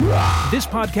This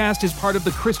podcast is part of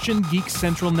the Christian Geek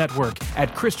Central Network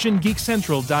at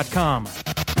ChristianGeekCentral.com.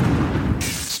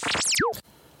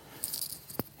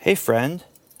 Hey friend,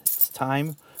 it's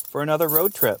time for another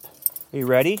road trip. Are you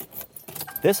ready?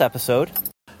 This episode,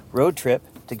 road trip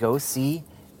to go see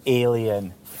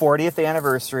Alien, 40th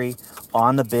anniversary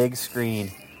on the big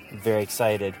screen. I'm very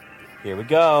excited. Here we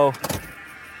go.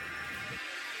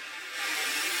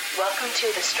 Welcome to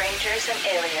the Strangers and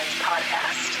Aliens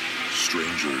podcast.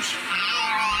 Strangers.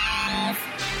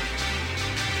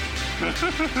 To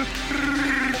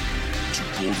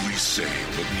boldly say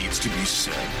what needs to be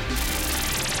said.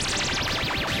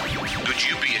 Would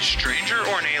you be a stranger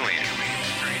or an alien?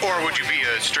 Or would you be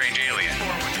a strange alien?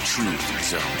 The truth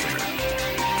is out there.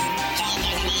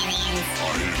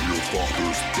 I am your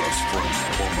father's best friend's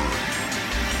plumber.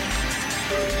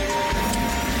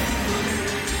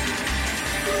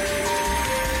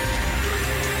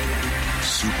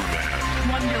 Superman.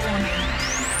 Wonder Woman.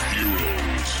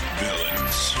 Heroes.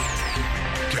 Villains.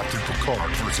 Captain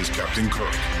Picard versus Captain Kirk.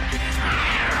 Do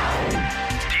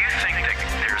you think that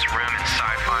there's room in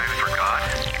sci-fi for God?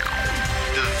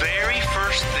 The very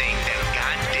first thing that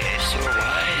God did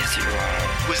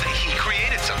was that he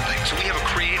created something. So we have a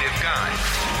creative God.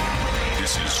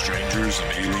 This is Strangers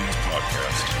and Aliens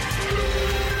Podcast.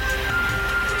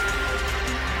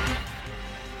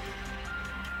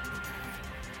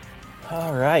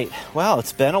 All right. Well,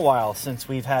 it's been a while since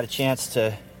we've had a chance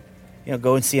to,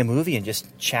 go and see a movie and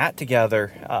just chat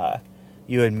together,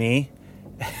 you and me.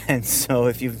 And so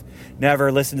if you've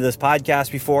never listened to this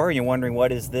podcast before and you're wondering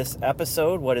what is this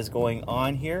episode, what is going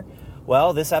on here,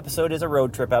 well, this episode is a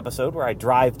road trip episode where I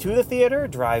drive to the theater,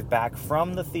 drive back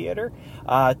from the theater.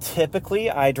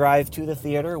 Typically, I drive to the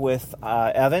theater with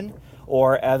Evan,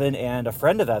 or Evan and a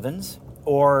friend of Evan's,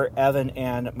 or Evan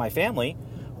and my family,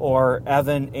 or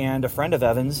Evan and a friend of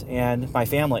Evan's and my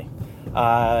family.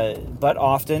 But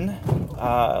often,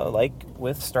 like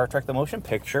with Star Trek The Motion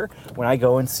Picture, when I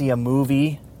go and see a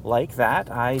movie like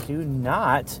that, I do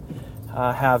not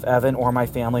have Evan or my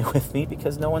family with me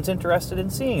because no one's interested in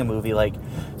seeing a movie like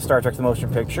Star Trek The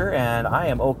Motion Picture, and I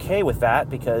am okay with that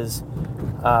because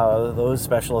those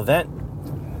special event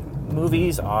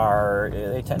movies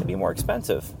they tend to be more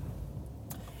expensive.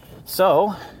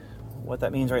 So what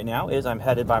that means right now is I'm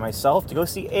headed by myself to go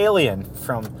see Alien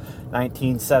from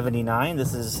 1979.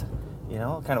 This is,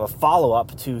 kind of a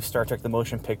follow-up to Star Trek The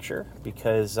Motion Picture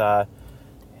because,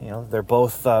 they're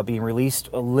both being released,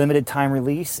 a limited time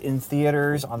release in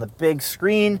theaters on the big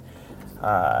screen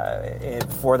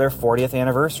for their 40th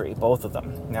anniversary, both of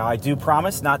them. Now, I do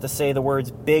promise not to say the words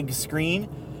big screen,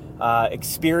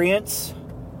 experience,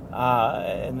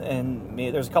 and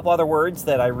there's a couple other words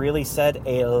that I really said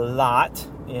a lot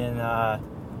in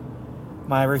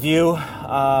my review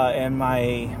and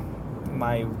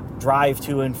my drive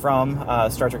to and from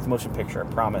Star Trek The Motion Picture.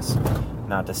 I promise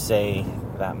not to say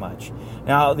that much.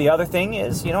 Now, the other thing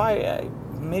is, I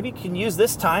maybe can use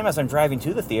this time as I'm driving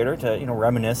to the theater to,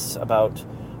 reminisce about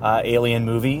Alien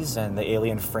movies and the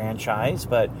Alien franchise,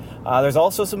 but there's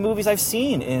also some movies I've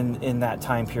seen in that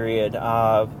time period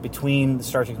between the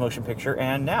Star Trek Motion Picture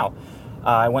and now.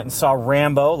 I went and saw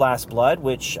Rambo: Last Blood,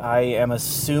 which I am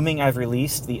assuming I've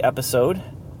released the episode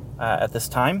at this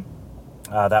time.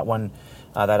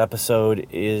 That episode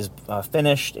is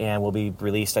finished and will be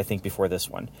released, I think, before this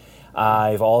one.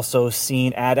 I've also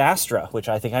seen Ad Astra, which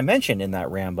I think I mentioned in that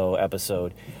Rambo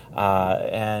episode,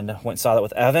 and went and saw that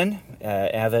with Evan.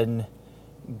 Evan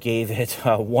gave it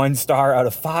 1 star out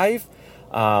of 5,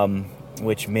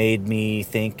 which made me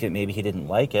think that maybe he didn't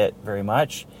like it very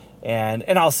much.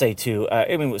 And I'll say too,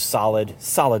 it was solid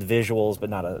visuals, but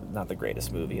not the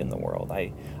greatest movie in the world.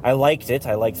 I liked it.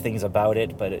 I liked things about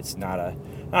it, but it's not a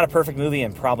perfect movie,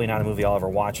 and probably not a movie I'll ever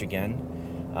watch again.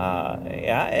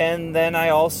 And then I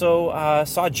also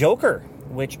saw Joker,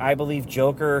 which I believe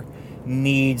Joker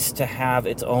needs to have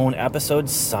its own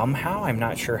episode somehow. I'm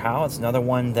not sure how. It's another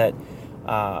one that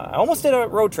I almost did a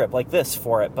road trip like this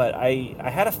for it, but I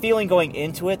had a feeling going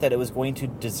into it that it was going to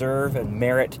deserve and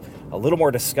merit a little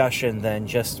more discussion than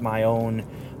just my own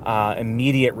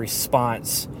immediate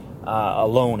response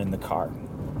alone in the car.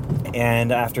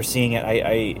 And after seeing it,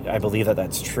 I believe that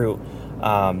that's true.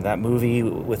 That movie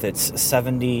with its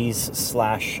 70s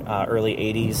 / early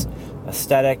 80s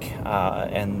aesthetic,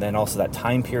 and then also that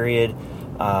time period,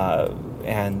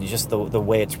 and just the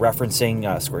way it's referencing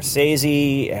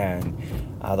Scorsese, and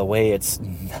the way it's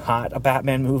not a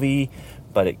Batman movie,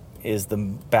 but it is the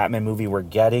Batman movie we're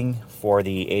getting for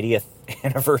the 80th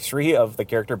anniversary of the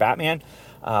character Batman,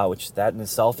 which that in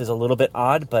itself is a little bit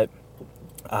odd, but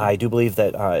I do believe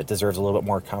that it deserves a little bit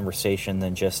more conversation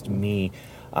than just me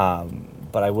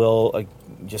But I will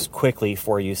just quickly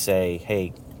for you say,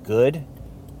 hey, good,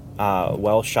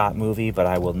 well shot movie, but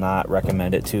I will not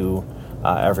recommend it to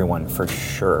everyone for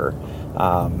sure.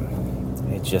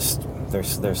 It just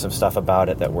there's some stuff about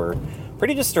it that were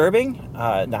pretty disturbing,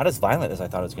 not as violent as I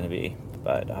thought it was going to be,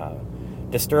 but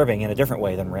disturbing in a different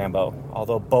way than Rambo.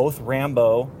 Although both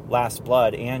Rambo, Last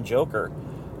Blood, and Joker,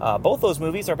 both those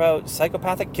movies are about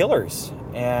psychopathic killers,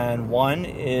 and one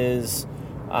is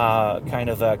kind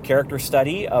of a character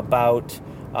study about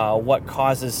what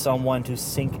causes someone to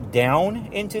sink down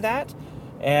into that,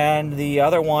 and the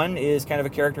other one is kind of a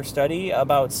character study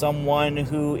about someone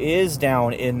who is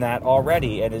down in that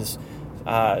already and is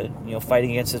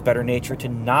fighting against his better nature to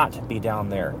not be down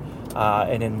there.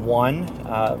 And in one,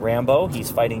 Rambo,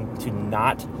 he's fighting to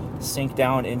not sink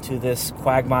down into this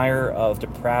quagmire of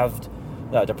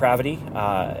depravity,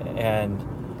 and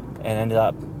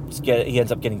he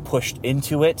ends up getting pushed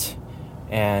into it,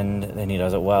 and then he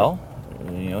does it well.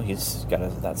 He's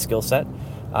got that skill set.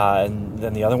 And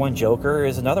then the other one, Joker,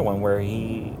 is another one where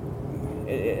he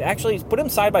actually put them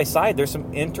side by side. There's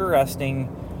some interesting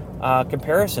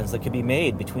comparisons that could be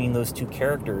made between those two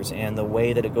characters and the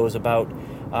way that it goes about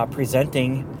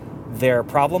presenting their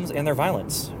problems and their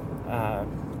violence.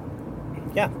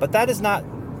 But that is not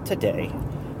today.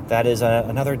 That is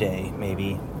another day,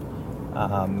 maybe.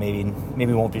 Maybe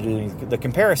we won't be doing the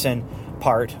comparison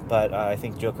part, but I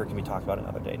think Joker can be talked about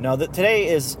another day. No, today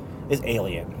is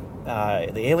Alien.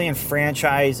 The Alien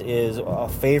franchise is a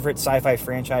favorite sci-fi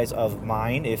franchise of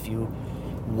mine. If you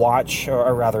watch,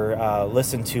 or rather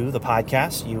listen to the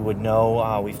podcast, you would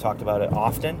know we've talked about it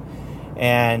often.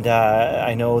 And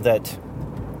I know that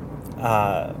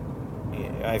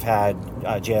I've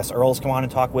had J.S. Earls come on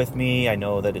and talk with me. I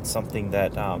know that it's something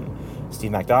that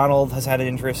Steve MacDonald has had an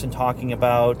interest in talking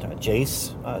about.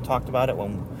 Jace talked about it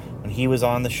when he was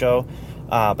on the show.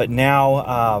 But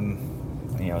now,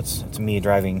 it's me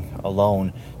driving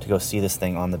alone to go see this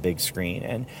thing on the big screen.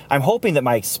 And I'm hoping that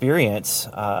my experience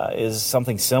is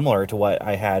something similar to what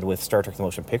I had with Star Trek The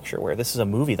Motion Picture, where this is a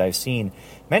movie that I've seen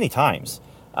many times.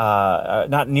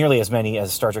 Not nearly as many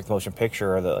as Star Trek The Motion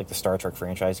Picture or the Star Trek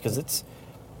franchise, because it's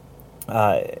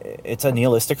a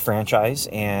nihilistic franchise,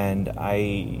 and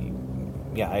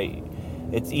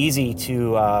it's easy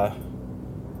to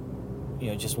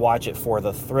just watch it for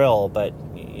the thrill, but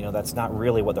that's not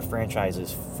really what the franchise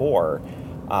is for.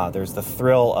 There's the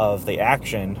thrill of the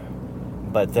action,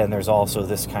 but then there's also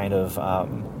this kind of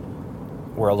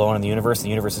we're alone in the universe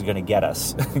is going to get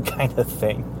us kind of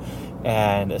thing,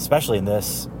 and especially in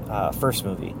this first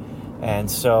movie. And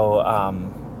so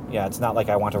it's not like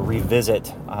I want to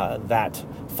revisit that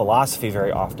philosophy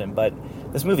very often, but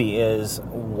this movie is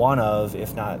one of,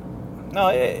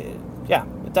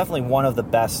 definitely one of the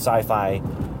best sci-fi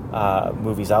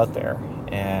movies out there.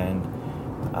 And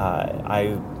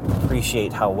I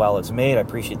appreciate how well it's made. I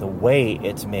appreciate the way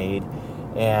it's made,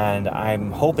 and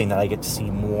I'm hoping that I get to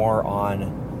see more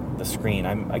on the screen.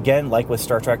 I'm, again, like with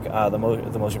Star Trek the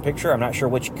Motion Picture, I'm not sure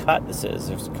which cut this is.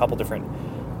 There's a couple different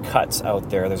cuts out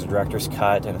there. There's a director's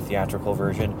cut and a theatrical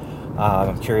version.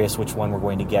 I'm curious which one we're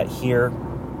going to get here.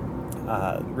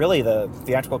 Really, the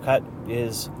theatrical cut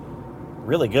is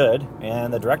really good,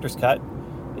 and the director's cut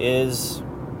is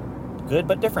good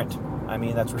but different. I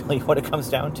mean, that's really what it comes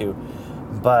down to.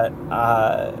 But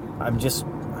I'm just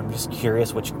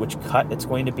curious which cut it's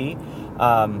going to be,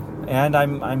 and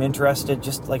I'm interested,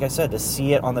 just like I said, to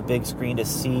see it on the big screen, to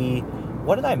see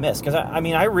what did I miss. Because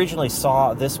I originally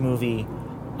saw this movie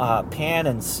pan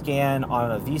and scan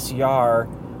on a VCR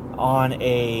on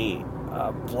a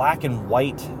black and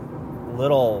white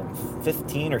little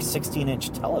 15 or 16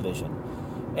 inch television.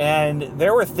 And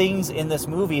there were things in this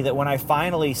movie that when I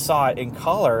finally saw it in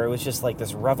color, it was just like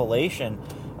this revelation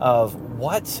of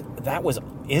what that was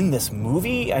in this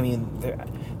movie. I mean,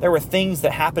 there were things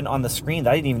that happened on the screen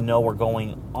that I didn't even know were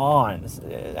going on.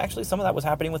 Actually, some of that was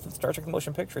happening with the Star Trek The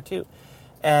Motion Picture too.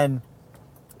 And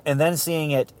then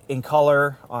seeing it in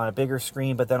color on a bigger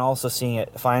screen, but then also seeing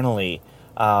it finally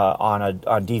on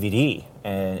DVD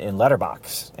and in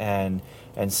letterbox, and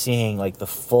seeing like the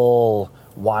full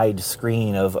wide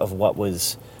screen of what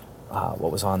was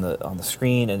on the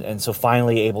screen, and so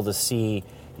finally able to see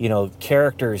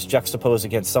characters juxtaposed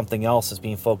against something else that's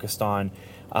being focused on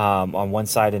one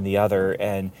side and the other.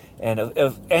 And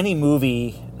of any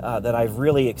movie that I've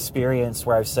really experienced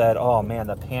where I've said, oh man,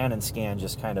 the pan and scan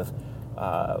just kind of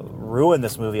ruined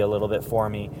this movie a little bit for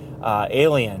me,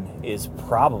 Alien is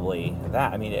probably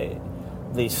that. I mean,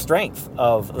 the strength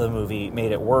of the movie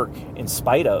made it work in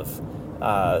spite of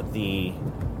the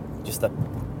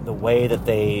way that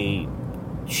they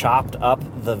chopped up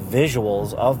the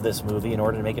visuals of this movie in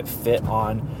order to make it fit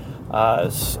on a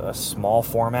small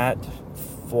format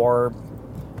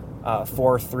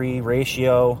 4:3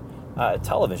 ratio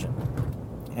television.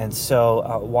 And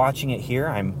so watching it here,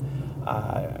 I'm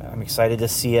excited to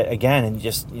see it again, and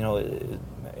just,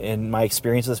 in my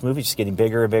experience of this movie, just getting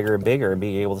bigger and bigger and bigger, and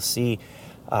being able to see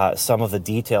some of the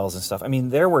details and stuff. I mean,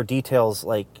 there were details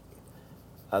like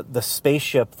the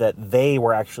spaceship that they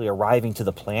were actually arriving to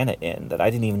the planet in that I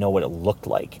didn't even know what it looked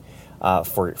like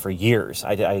for years.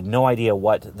 I had no idea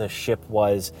what the ship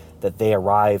was that they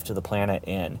arrived to the planet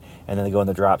in, and then they go in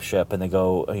the drop ship, and they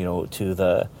go to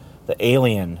the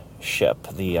alien ship,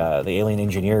 the alien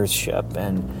engineers ship,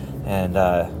 and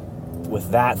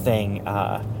with that thing,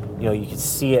 you could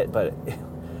see it, but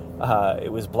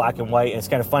it was black and white. And it's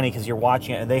kind of funny because you're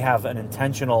watching it, and they have an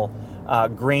intentional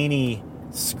grainy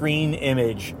screen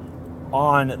image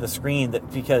on the screen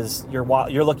because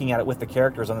you're looking at it with the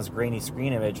characters on this grainy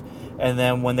screen image, and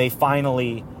then when they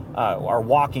finally are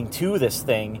walking to this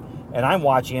thing, and I'm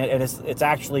watching it, and it's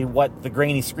actually what the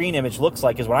grainy screen image looks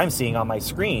like is what I'm seeing on my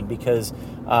screen, because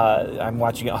I'm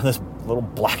watching it on this little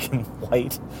black and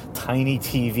white tiny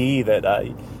TV that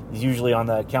is usually on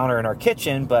the counter in our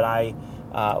kitchen, but I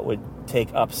would take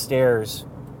upstairs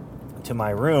to my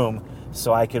room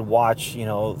so I could watch,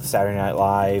 Saturday Night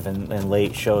Live and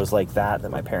late shows like that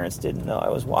my parents didn't know I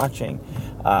was watching.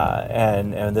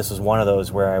 And this was one of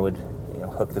those where I would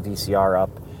hook the VCR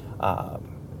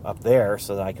up there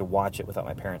so that I could watch it without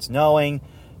my parents knowing.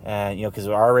 And, because it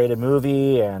was an R-rated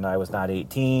movie and I was not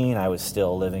 18, I was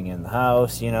still living in the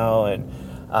house, but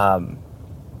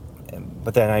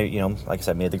then I, like I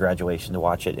said, made the graduation to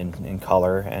watch it in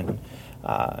color. And,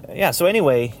 so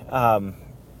anyway,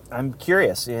 I'm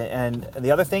curious. And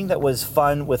the other thing that was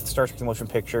fun with Star Trek: The Motion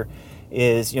Picture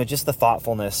is, just the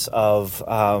thoughtfulness of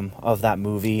that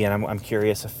movie. And I'm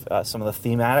curious if some of the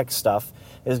thematic stuff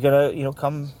is going to,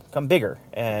 come bigger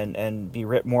and be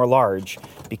writ more large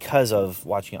because of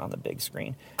watching it on the big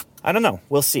screen. I don't know.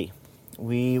 We'll see.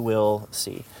 We will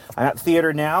see. I'm at the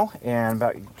theater now and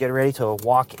about to get ready to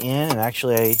walk in. And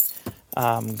actually,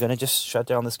 I'm going to just shut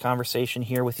down this conversation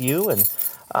here with you, and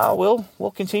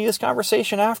we'll continue this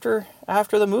conversation after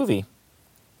the movie.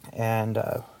 And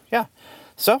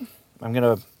so I'm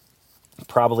going to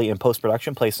probably in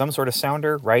post-production play some sort of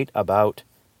sounder right about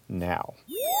now.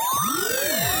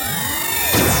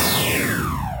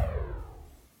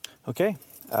 Okay,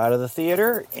 out of the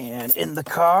theater and in the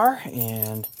car,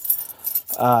 and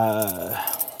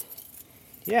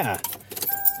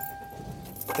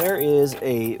there is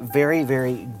a very,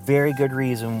 very, very good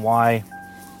reason why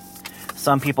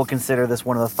some people consider this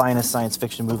one of the finest science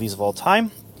fiction movies of all time,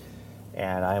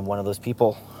 and I am one of those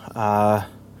people.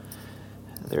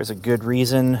 There's a good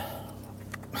reason.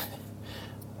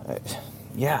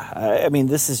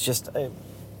 This is just a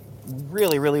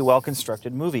really, really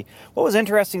well-constructed movie. What was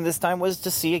interesting this time was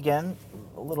to see, again,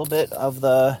 a little bit of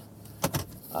the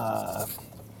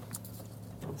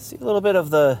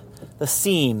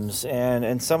seams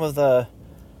and some of the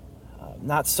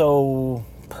not so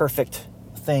perfect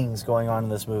things going on in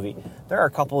this movie. There are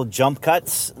a couple of jump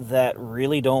cuts that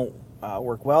really don't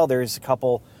work well. There's a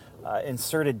couple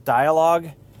inserted dialogue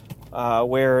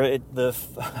where the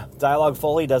dialogue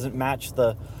Foley doesn't match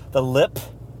the lip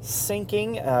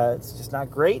syncing. It's just not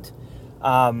great.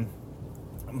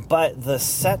 But the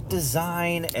set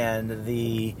design and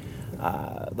the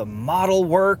model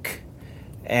work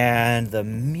and the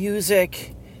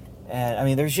music,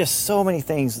 and there's just so many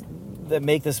things that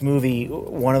make this movie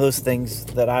one of those things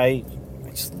that I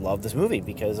just love this movie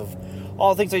because of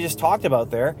all the things I just talked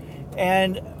about there.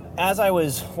 And as I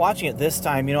was watching it this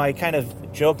time, I kind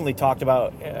of jokingly talked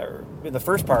about in the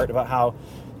first part about how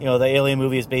the Alien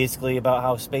movie is basically about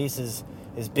how space is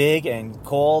big and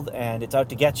cold and it's out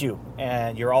to get you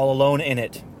and you're all alone in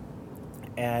it.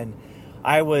 And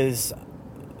I was,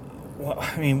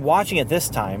 watching it this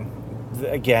time,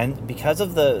 again, because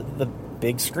of the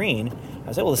big screen, I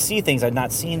was able to see things I'd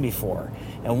not seen before.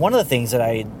 And one of the things that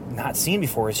I had not seen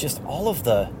before is just all of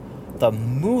the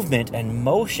movement and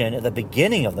motion at the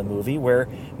beginning of the movie where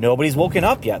nobody's woken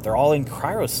up yet. They're all in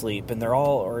cryosleep and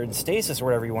or in stasis or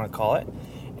whatever you want to call it.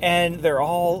 And they're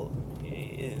all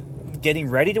getting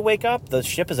ready to wake up. The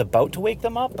ship is about to wake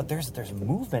them up, but there's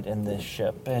movement in this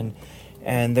ship, and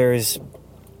there's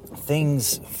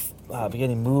things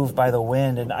getting moved by the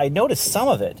wind. And I noticed some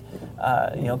of it,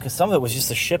 because some of it was just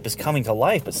the ship is coming to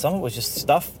life, but some of it was just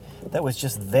stuff that was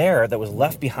just there that was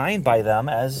left behind by them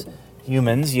as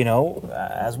humans,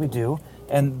 as we do,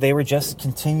 and they were just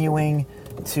continuing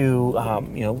to,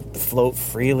 float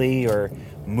freely or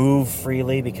move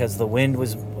freely because the wind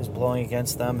was blowing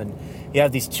against them. And you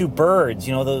have these two birds,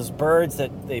 those birds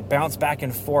that they bounce back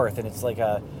and forth, and it's like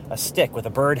a stick with a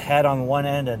bird head on one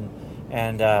end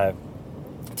and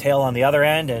tail on the other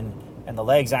end, and the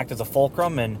legs act as a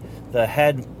fulcrum, and the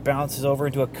head bounces over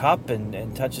into a cup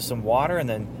and touches some water, and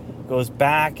then goes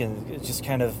back, and it just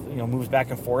kind of moves back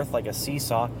and forth like a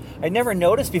seesaw. I never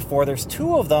noticed before there's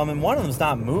two of them, and one of them's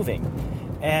not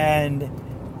moving, and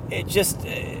it just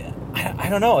I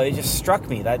don't know, it just struck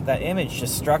me, that image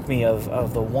just struck me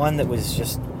of the one that was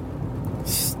just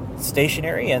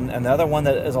stationary and the other one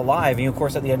that is alive. And of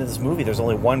course at the end of this movie there's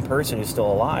only one person who's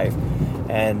still alive,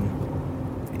 and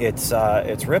it's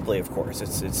Ripley, of course.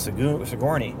 It's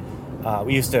Sigourney.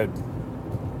 We used to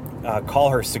call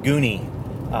her Sigourney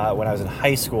when I was in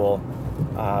high school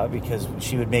because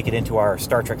she would make it into our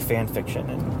Star Trek fan fiction,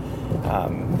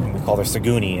 and we called her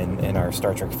Sigourney in our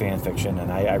Star Trek fan fiction.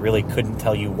 And I really couldn't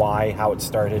tell you why, how it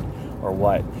started, or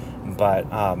what. But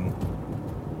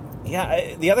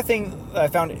the other thing that I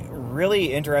found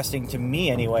really interesting to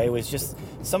me anyway was just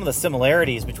some of the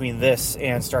similarities between this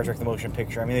and Star Trek the Motion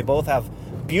Picture. I mean, they both have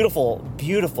beautiful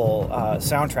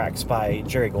soundtracks by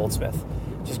Jerry Goldsmith.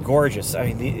 Just gorgeous.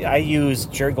 I mean, I use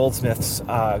Jerry Goldsmith's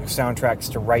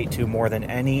soundtracks to write to more than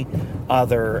any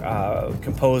other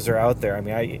composer out there. I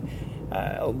mean,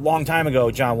 a long time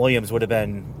ago, John Williams would have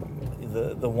been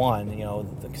the one,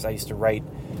 because I used to write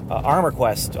Armor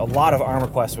Quest. A lot of Armor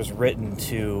Quest was written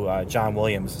to John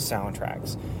Williams'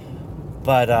 soundtracks.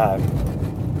 But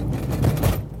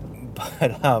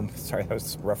sorry, that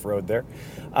was a rough road there.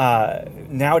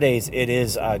 Nowadays, it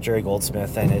is Jerry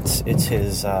Goldsmith, and it's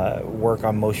his work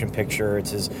on motion picture.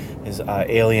 It's his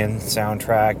Alien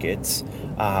soundtrack. It's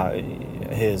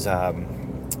his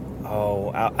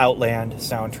Outland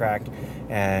soundtrack,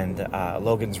 and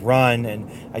Logan's Run.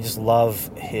 And I just love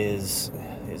his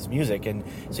music. And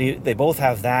so they both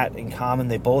have that in common.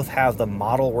 They both have the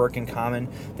model work in common.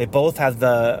 They both have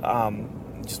the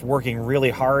just working really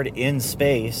hard in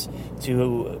space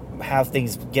to have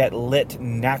things get lit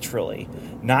naturally,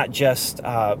 not just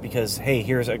because, hey,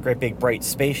 here's a great big bright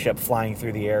spaceship flying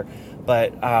through the air,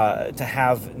 but to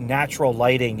have natural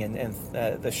lighting, and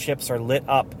the ships are lit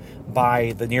up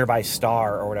by the nearby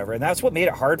star or whatever. And that's what made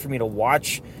it hard for me to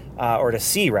watch, or to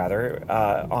see rather,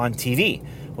 on TV,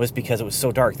 was because it was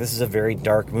so dark. This is a very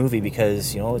dark movie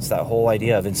because, it's that whole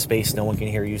idea of in space no one can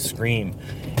hear you scream.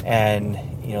 And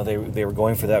they were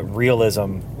going for that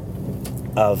realism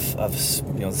of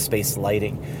the space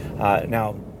lighting.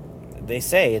 Now, they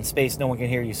say in space no one can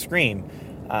hear you scream,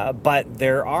 but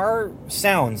there are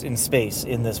sounds in space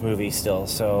in this movie still.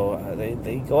 So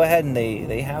they go ahead and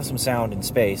they have some sound in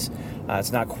space.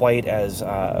 It's not quite as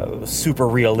super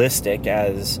realistic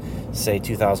as, say,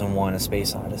 2001: A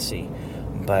Space Odyssey,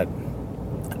 but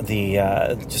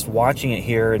just watching it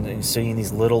here and seeing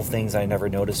these little things I never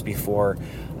noticed before.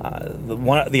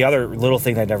 The other little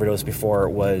thing I never noticed before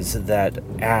was that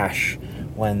Ash,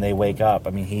 when they wake up,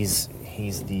 I mean, he's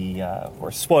the,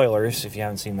 or spoilers if you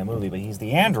haven't seen the movie, but he's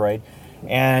the android,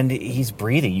 and he's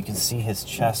breathing. You can see his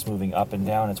chest moving up and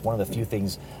down. It's one of the few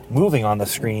things moving on the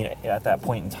screen at that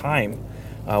point in time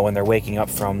when they're waking up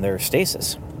from their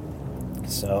stasis.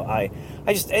 So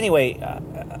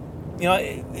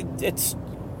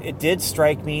it did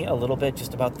strike me a little bit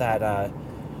just about that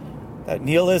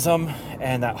nihilism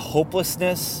and that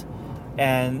hopelessness,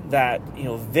 and that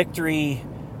victory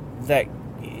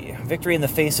in the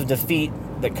face of defeat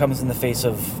that comes in the face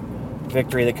of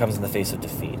victory that comes in the face of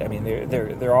defeat. I mean,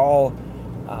 they're all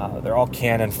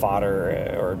cannon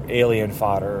fodder or alien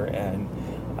fodder, and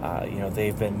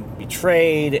they've been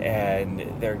betrayed,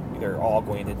 and they're all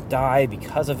going to die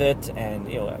because of it, and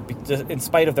in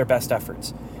spite of their best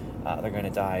efforts, they're going to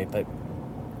die. But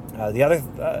the other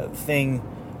thing,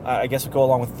 I guess, would go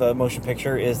along with the motion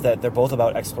picture is that they're both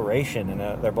about exploration,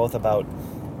 and they're both about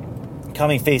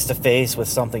coming face to face with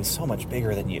something so much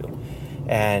bigger than you.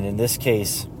 And in this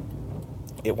case,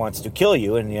 it wants to kill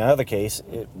you. In the other case,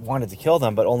 it wanted to kill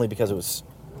them, but only because it was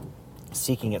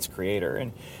seeking its creator.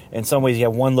 And in some ways, you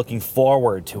have one looking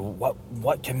forward to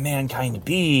what can mankind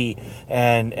be,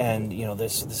 and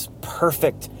this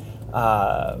perfect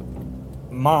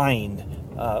mind,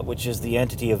 which is the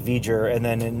entity of V'ger. And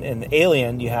then in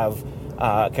Alien, you have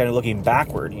kind of looking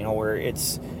backward, where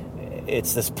it's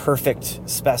this perfect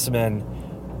specimen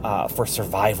for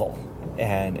survival,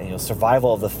 and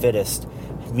survival of the fittest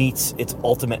meets its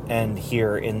ultimate end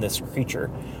here in this creature,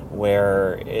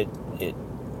 where it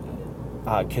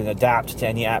can adapt to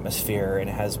any atmosphere, and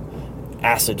it has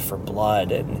acid for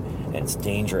blood, and it's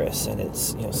dangerous, and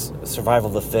it's survival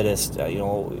of the fittest.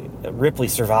 Ripley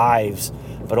survives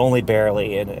but only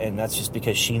barely, and that's just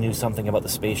because she knew something about the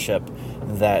spaceship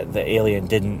that the alien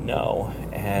didn't know.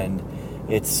 And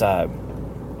it's but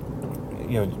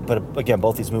again,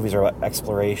 both these movies are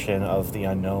exploration of the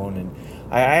unknown. And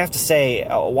I have to say,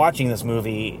 watching this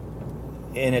movie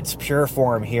in its pure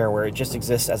form here, where it just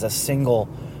exists as a single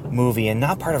movie and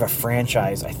not part of a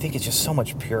franchise, I think it's just so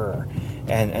much purer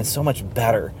and so much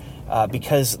better,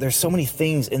 because there's so many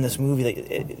things in this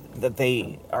movie that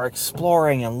they are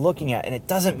exploring and looking at, and it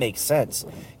doesn't make sense.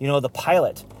 The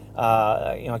pilot,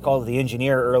 I called it the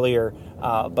engineer earlier,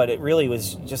 but it really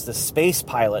was just the space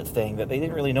pilot thing that they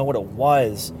didn't really know what it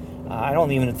was. I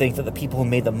don't even think that the people who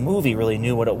made the movie really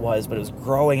knew what it was, but it was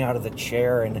growing out of the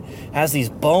chair and has these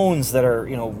bones that are,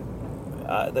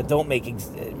 that don't make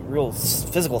real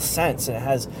physical sense. And it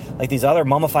has like these other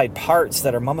mummified parts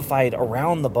that are mummified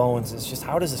around the bones. It's just,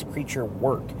 how does this creature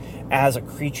work as a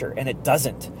creature? And it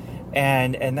doesn't.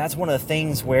 And that's one of the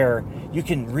things where you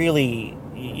can really,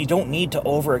 you don't need to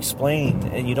over-explain,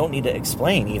 and you don't need to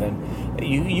explain even.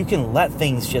 You can let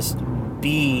things just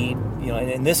be,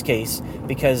 in this case,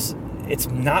 because it's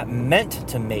not meant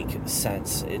to make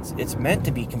sense. It's meant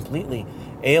to be completely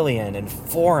alien and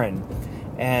foreign.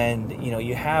 And,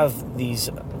 you have these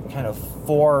kind of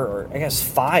 4 or I guess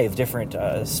 5 different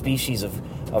species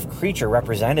of creature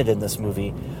represented in this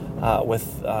movie,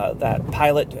 with that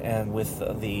pilot and with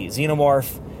the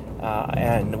xenomorph,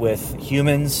 and with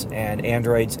humans and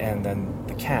androids, and then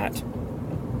the cat.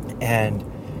 And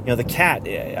the cat,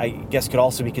 I guess, could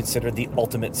also be considered the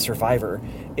ultimate survivor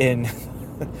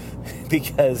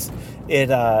because it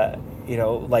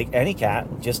like any cat,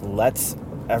 just lets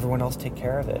everyone else take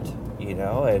care of it,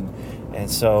 and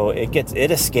so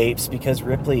it escapes because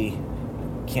Ripley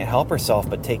can't help herself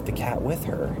but take the cat with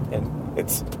her, and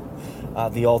it's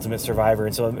the ultimate survivor.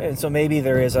 And so maybe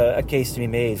there is a case to be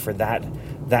made for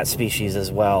that species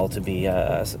as well to be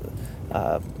a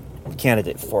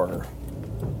candidate for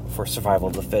survival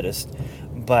of the fittest.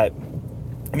 But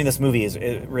I mean, this movie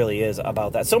it really is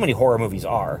about that. So many horror movies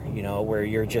are, where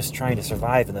you're just trying to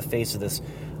survive in the face of this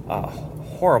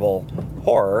horrible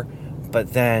horror,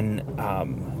 but then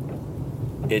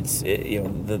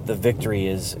the victory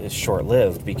is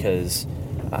short-lived, because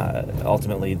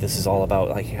ultimately this is all about,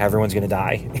 like, everyone's going to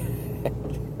die.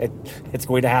 It's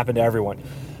going to happen to everyone,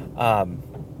 and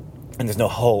there's no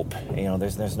hope.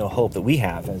 There's no hope that we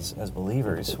have as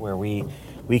believers, where we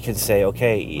can say,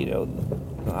 okay,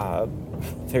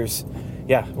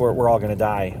 we're all going to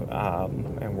die,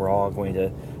 and we're all going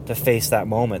to face that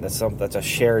moment. That's a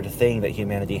shared thing that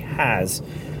humanity has,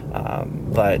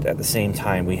 but at the same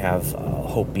time we have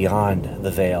hope beyond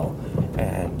the veil.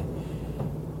 And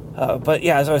but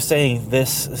yeah, as I was saying,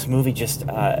 this movie just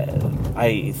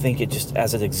I think it just,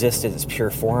 as it exists in its pure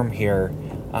form here,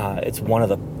 it's one of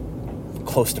the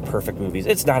close to perfect movies.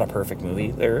 It's not a perfect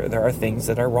movie. There are things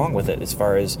that are wrong with it as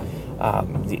far as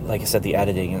like I said, the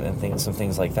editing and some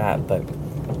things like that, but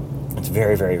it's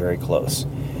very, very, very close.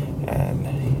 And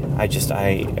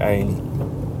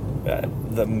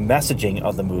the messaging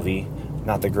of the movie,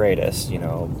 not the greatest,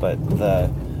 but the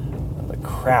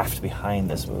craft behind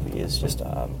this movie is just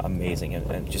amazing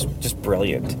and just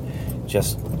brilliant,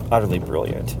 just utterly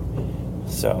brilliant.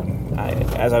 So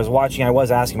as I was watching, I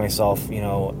was asking myself,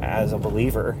 as a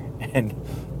believer, and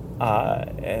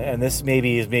this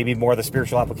maybe more the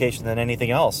spiritual application than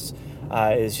anything else,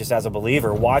 is just as a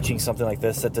believer watching something like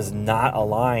this that does not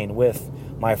align with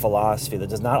my philosophy, that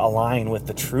does not align with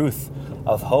the truth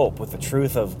of hope, with the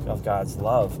truth of God's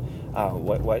love.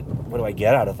 What do I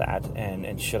get out of that?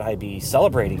 And should I be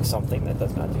celebrating something that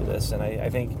does not do this? And I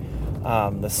think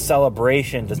the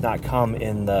celebration does not come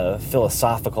in the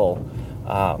philosophical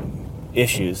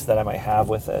issues that I might have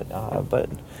with it, but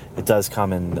it does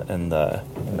come in the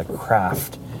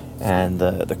craft and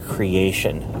the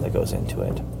creation that goes into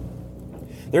it.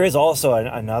 There is also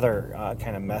another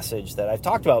kind of message that I've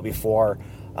talked about before,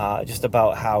 just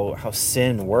about how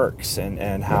sin works,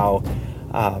 and how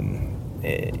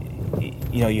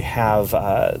you have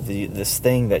this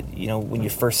thing that, when you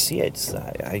first see it,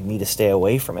 I need to stay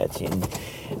away from it,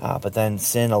 but then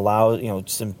sin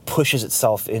sin pushes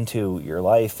itself into your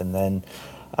life, and then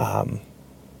and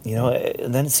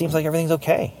then it seems like everything's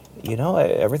okay.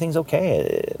 Everything's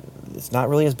okay. It's not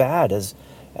really as bad as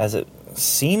it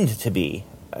seemed to be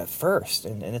at first,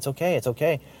 and it's okay.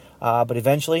 But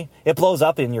eventually it blows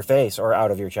up in your face or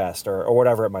out of your chest or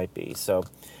whatever it might be. So,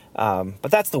 but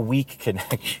that's the weak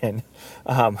connection.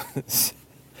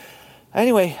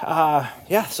 Anyway,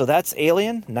 so that's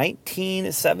Alien,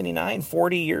 1979,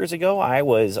 40 years ago. I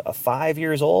was 5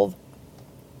 years old,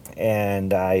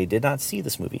 and I did not see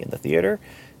this movie in the theater,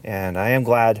 and I am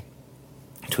glad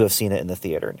to have seen it in the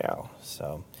theater now.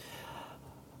 So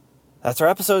that's our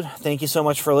episode. Thank you so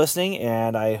much for listening,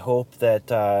 and I hope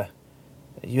that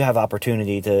you have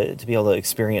opportunity to be able to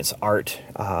experience art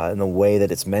in the way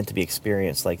that it's meant to be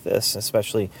experienced like this,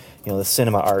 especially, the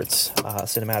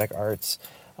cinematic arts.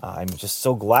 I'm just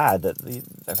so glad that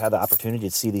I've had the opportunity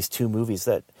to see these two movies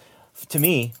that, to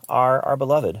me, are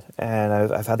beloved, and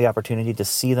I've had the opportunity to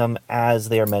see them as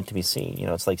they are meant to be seen.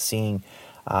 It's like seeing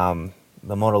the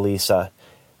Mona Lisa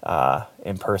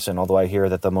in person, although I hear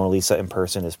that the Mona Lisa in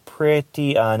person is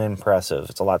pretty unimpressive.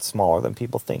 It's a lot smaller than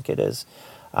people think it is.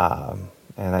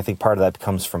 And I think part of that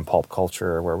comes from pulp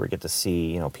culture, where we get to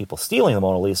see, people stealing the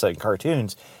Mona Lisa in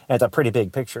cartoons, and it's a pretty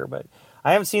big picture. But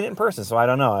I haven't seen it in person, so I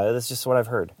don't know. That's just what I've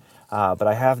heard. But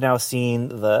I have now seen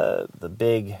the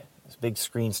big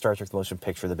screen Star Trek motion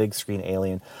picture, the big screen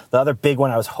Alien. The other big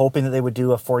one I was hoping that they would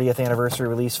do a 40th anniversary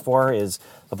release for is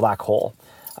The Black Hole,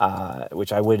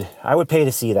 which I would pay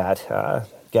to see that.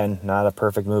 Again, not a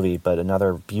perfect movie, but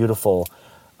another beautiful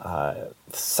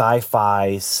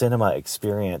sci-fi cinema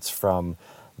experience from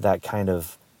that kind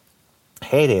of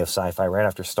heyday of sci-fi right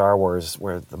after Star Wars,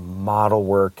 where the model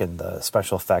work and the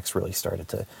special effects really started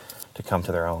to come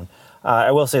to their own.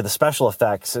 I will say the special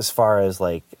effects, as far as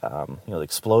the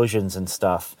explosions and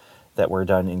stuff that were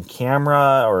done in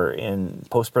camera or in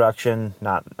post-production,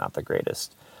 not the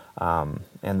greatest. And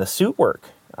the suit work,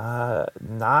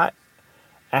 not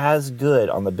as good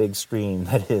on the big screen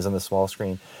that it is on the small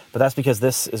screen. But that's because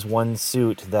this is one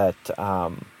suit that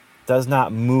does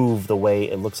not move the way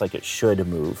it looks like it should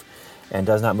move, and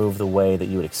does not move the way that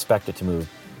you would expect it to move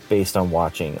based on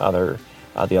watching the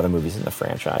other movies in the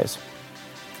franchise.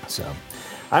 So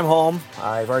I'm home.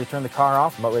 I've already turned the car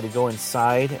off. I'm about ready to go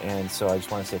inside, and so I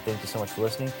just want to say thank you so much for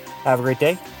listening. Have a great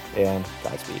day, and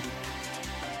Godspeed.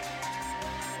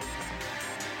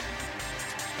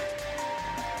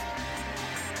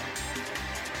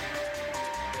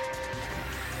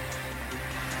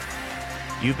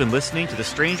 You've been listening to the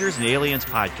Strangers and Aliens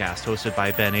podcast, hosted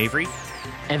by Ben Avery,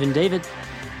 Evan David,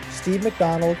 Steve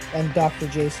McDonald, and Dr.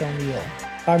 Jason O'Neill.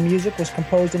 Our music was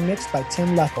composed and mixed by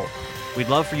Tim Leffel. We'd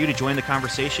love for you to join the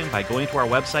conversation by going to our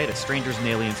website at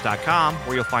strangersandaliens.com,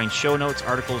 where you'll find show notes,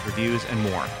 articles, reviews, and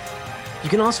more. You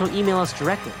can also email us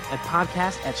directly at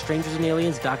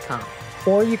podcast@strangersandaliens.com.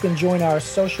 Or you can join our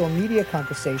social media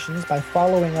conversations by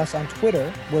following us on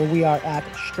Twitter, where we are at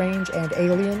Strange and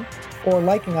Alien, or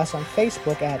liking us on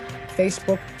Facebook at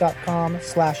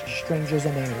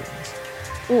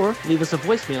facebook.com/strangersandaliens. Or leave us a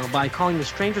voicemail by calling the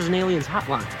Strangers and Aliens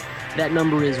hotline. That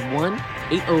number is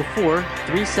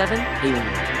 1-804-37-ALIEN.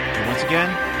 And once again,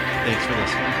 thanks for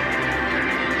listening.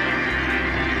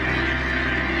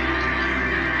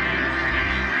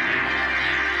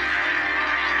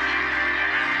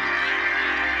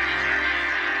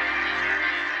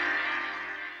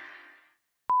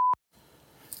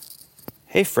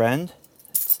 Hey friend,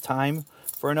 it's time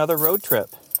for another road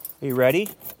trip. Are you ready?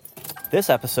 This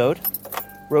episode,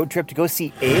 road trip to go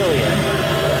see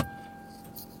Alien.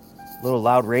 Little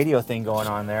loud radio thing going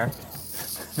on there.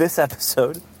 This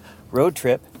episode, road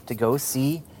trip to go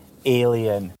see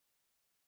Alien.